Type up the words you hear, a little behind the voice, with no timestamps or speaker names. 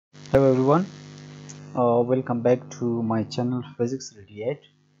Hello everyone, welcome back to my channel Physics Radiate.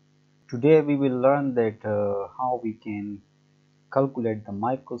 Today we will learn that how we can calculate the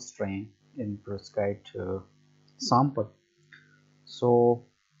microstrain in perovskite sample. So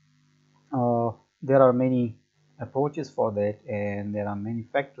there are many approaches for that, and there are many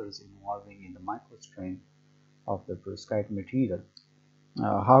factors involving in the microstrain of the perovskite material.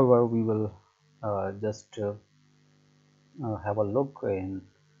 However, we will just have a look, and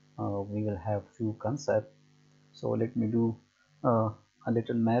we will have few concepts. So let me do a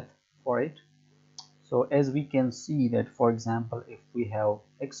little math for it. So as we can see that, for example, if we have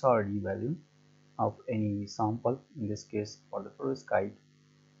XRD value of any sample, in this case for the perovskite,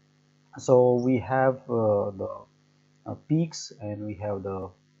 so we have the peaks and we have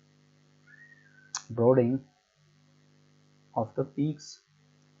the broadening of the peaks.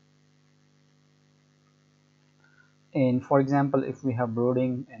 And for example, if we have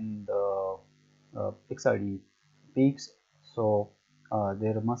broadening in the XRD peaks, so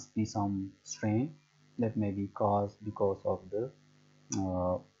there must be some strain that may be caused because of the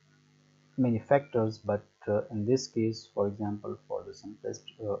uh, many factors, but in this case, for example, for the simplest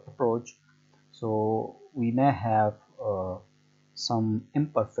approach, so we may have some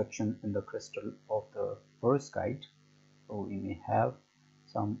imperfection in the crystal of the perovskite. So we may have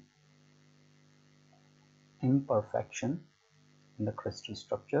some imperfection in the crystal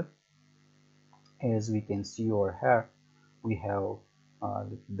structure. As we can see over here, we have a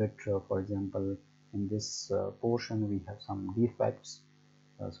little bit, for example, in this portion we have some defects.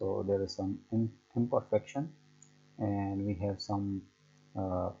 So there is some imperfection, and we have some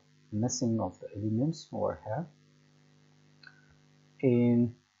missing of the elements over here,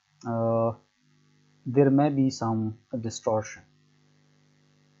 and there may be some distortion,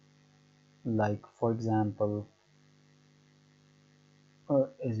 like for example,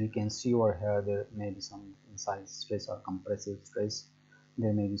 as we can see over here, there may be some tensile stress or compressive stress.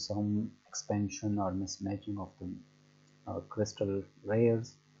 There may be some expansion or mismatching of the crystal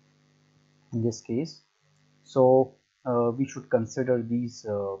layers in this case. So we should consider these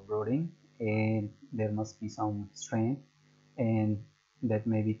brooding, and there must be some strain, and that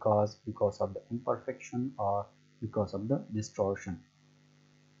may be caused because of the imperfection or because of the distortion.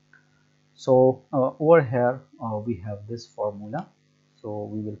 So over here we have this formula, so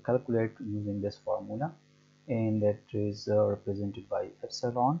we will calculate using this formula, and that is represented by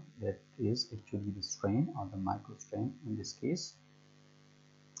epsilon. That is actually the strain or the microstrain in this case.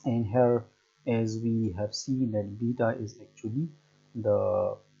 And here, as we have seen, that beta is actually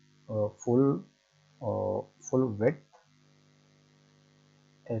the full width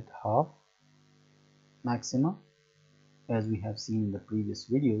at half maxima, as we have seen in the previous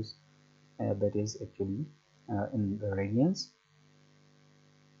videos. That is actually in the radians.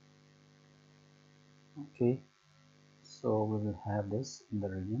 Okay, so we will have this in the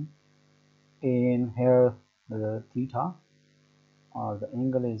radian, and here the theta or the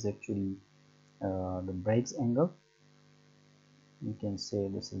angle is actually the Bragg's angle. We can say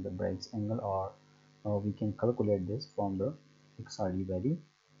this is the Bragg's angle, or we can calculate this from the XRD value.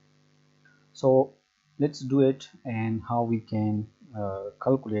 So let's do it, and how we can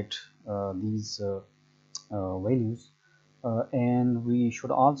calculate these values. And we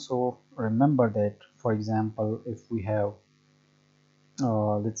should also remember that, for example, if we have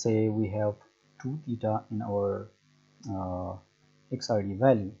let's say we have 2 theta in our XRD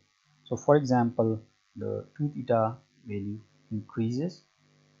value. So for example, the 2 theta value increases.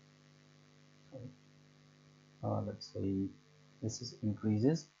 Let's say this is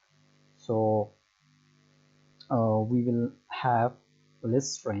increases, so we will have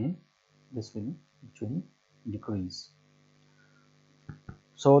less strain. This will actually decrease.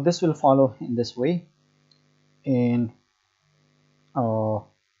 So this will follow in this way, and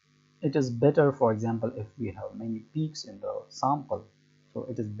it is better, for example, if we have many peaks in the sample, so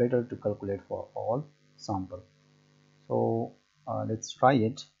it is better to calculate for all sample. So let's try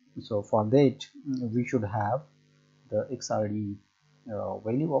it. So for that, we should have the XRD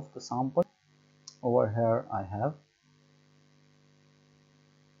value of the sample. Over here I have,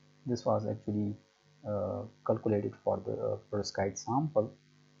 this was actually calculated for the perovskite sample.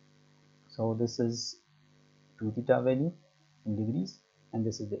 So this is 2 theta value in degrees, and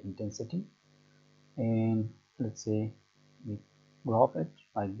this is the intensity. And let's say we graph it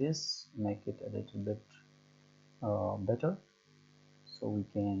like this, make it a little bit better, so we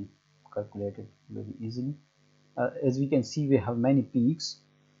can calculate it very easily. As we can see, we have many peaks,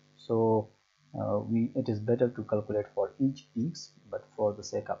 so it is better to calculate for each peaks, but for the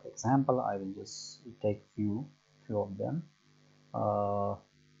sake of example I will just take few of them.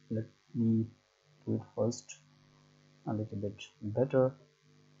 let me do it first a little bit better.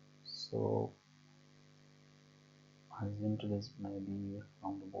 So horizontal is maybe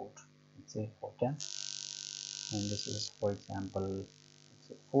around about, let's say 410, and this is, for example, let's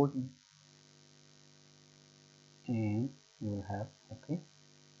say 40, and we will have, okay,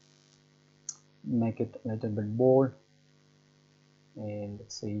 make it a little bit bold, and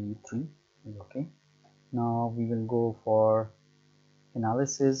let's say 3 is okay. Now we will go for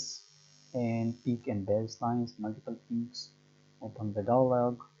analysis and peak and baselines, multiple peaks. Open the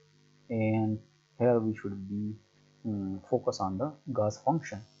dialog, and here we should be focus on the Gauss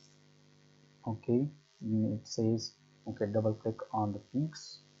function. Okay, it says, okay, double click on the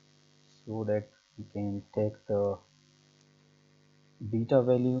peaks so that we can take the beta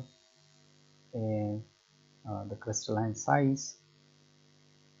value and the crystalline size.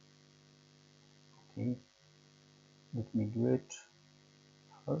 Okay, let me do it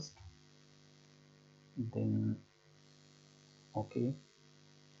first, then okay,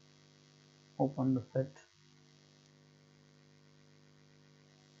 open the fit.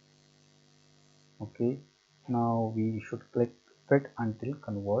 Okay, now we should click fit until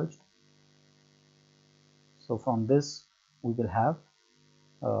converged. So from this we will have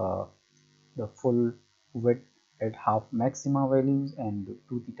the full width at half maxima values and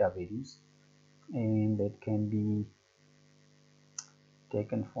 2 theta values, and that can be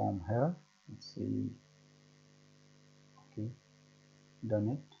taken from here. Let's see. Okay, done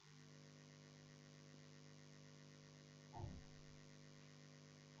it.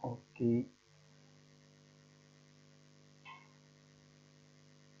 Okay,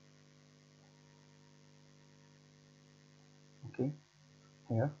 okay,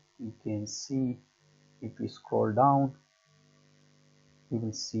 here you can see, if we scroll down we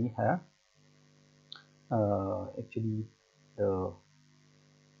will see here actually the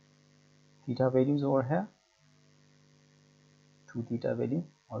theta values over here, 2 theta value,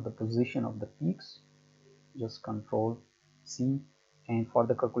 or the position of the peaks. Just control C, and for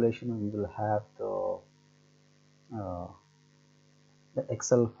the calculation we will have the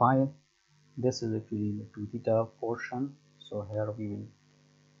Excel file. This is actually the 2 theta portion, so here we will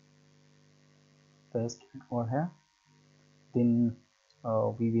paste it over here. Then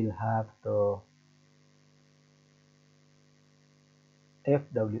we will have the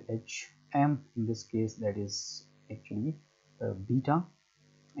FWHM, in this case that is actually beta,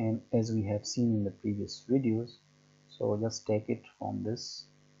 and as we have seen in the previous videos, so just take it from this,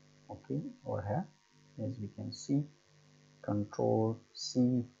 okay, over here, as we can see, control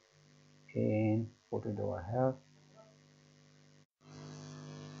C and put it over here.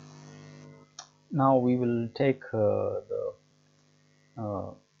 Now we will take the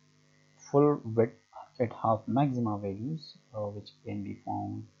full width at half maxima values, which can be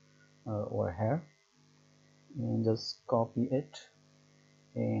found over here, and just copy it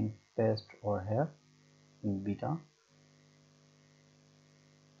and paste over here in beta.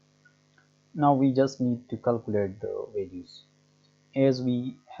 Now we just need to calculate the values. As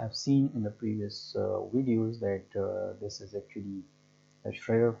we have seen in the previous videos that this is actually the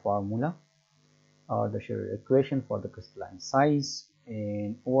Schreier formula or the Schreier equation for the crystalline size,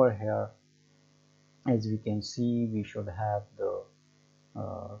 and over here as we can see we should have the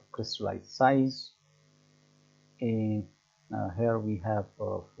crystallized size, and here we have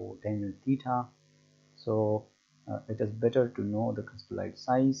for tangent theta, so it is better to know the crystallized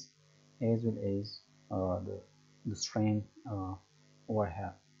size as well as the strain over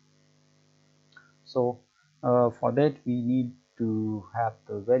here. So for that we need to have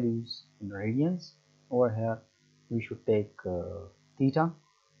the values in radians. Over here we should take theta,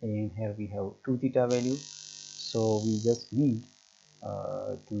 and here we have 2 theta value, so we just need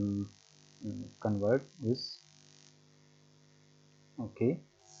to convert this, okay,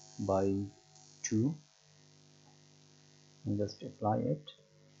 by 2, and just apply it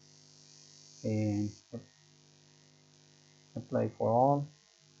and apply for all.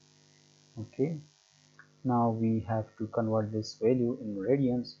 Okay, now we have to convert this value in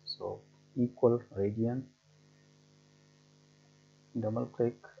radians, so equal radian, double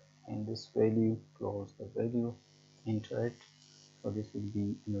click, and this value, close the value, enter it, so this will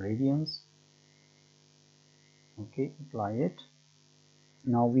be in radians. Okay, apply it.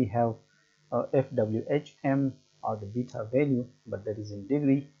 Now we have FWHM or the beta value, but that is in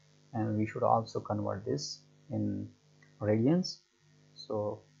degree, and we should also convert this in radians,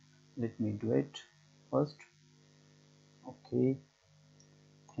 so let me do it first. Okay,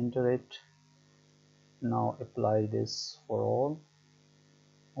 enter it. Now apply this for all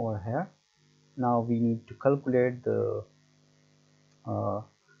over here. Now we need to calculate the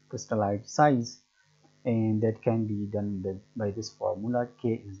crystallite size, and that can be done by this formula.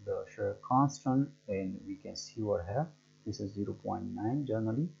 K is the shear constant, and we can see over here this is 0.9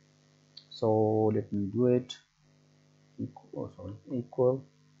 generally. So let me do it. Equal,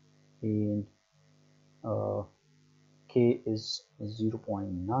 and K is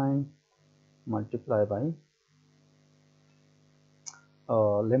 0.9 multiplied by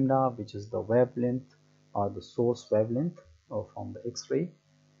lambda, which is the wavelength or the source wavelength from the X-ray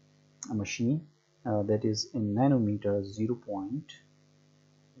machine, that is in nanometers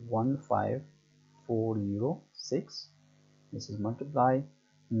 0.15406. This is multiplied.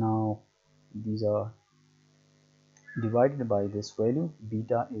 Now these are divided by this value.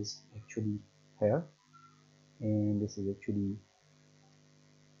 Beta is actually here, and this is actually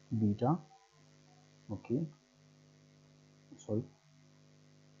beta. Okay, sorry.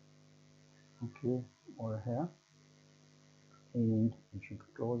 Okay, over here, and we should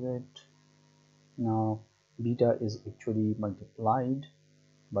close it. Now beta is actually multiplied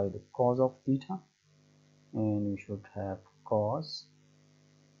by the cos of theta, and we should have cos,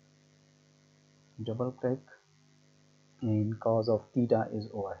 double click, and cos of theta is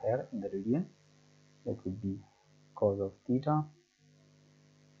over here in the radian. That would be cos of theta,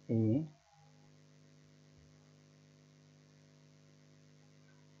 and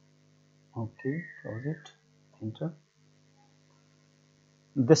okay, close it, enter.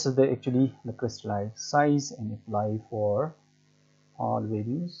 This is actually the crystallite size, and apply for all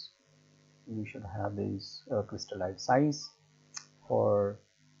values. We should have this crystallite size for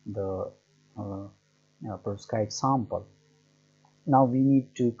the perovskite sample. Now we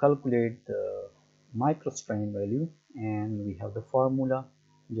need to calculate the microstrain value, and we have the formula.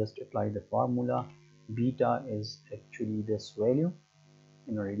 Just apply the formula. Beta is actually this value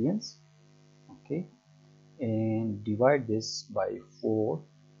in radians. Okay, and divide this by 4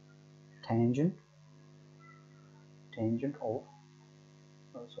 tangent of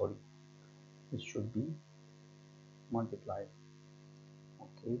sorry, this should be multiplied.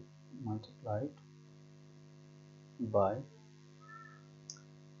 Okay, multiplied by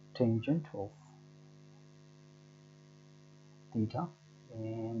tangent of theta,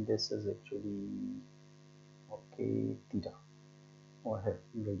 and this is actually okay theta over here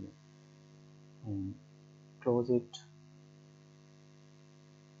radian, and close it.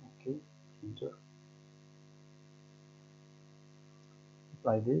 Okay, enter.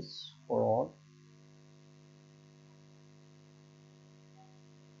 Apply this for all.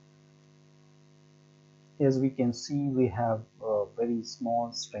 As we can see, we have a very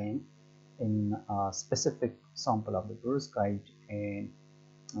small strain in a specific sample of the perovskite, and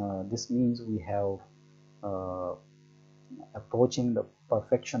this means we have approaching the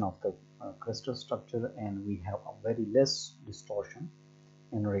perfection of the crystal structure, and we have a very less distortion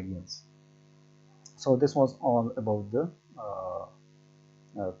in radiance. So this was all about the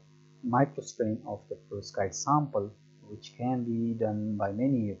microstrain of the perovskite sample, which can be done by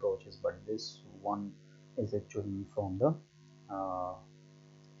many approaches, but this one is actually from the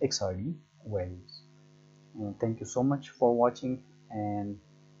XRD values. Thank you so much for watching, and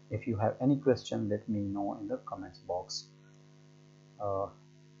if you have any question, let me know in the comments box.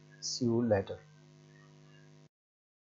 See you later.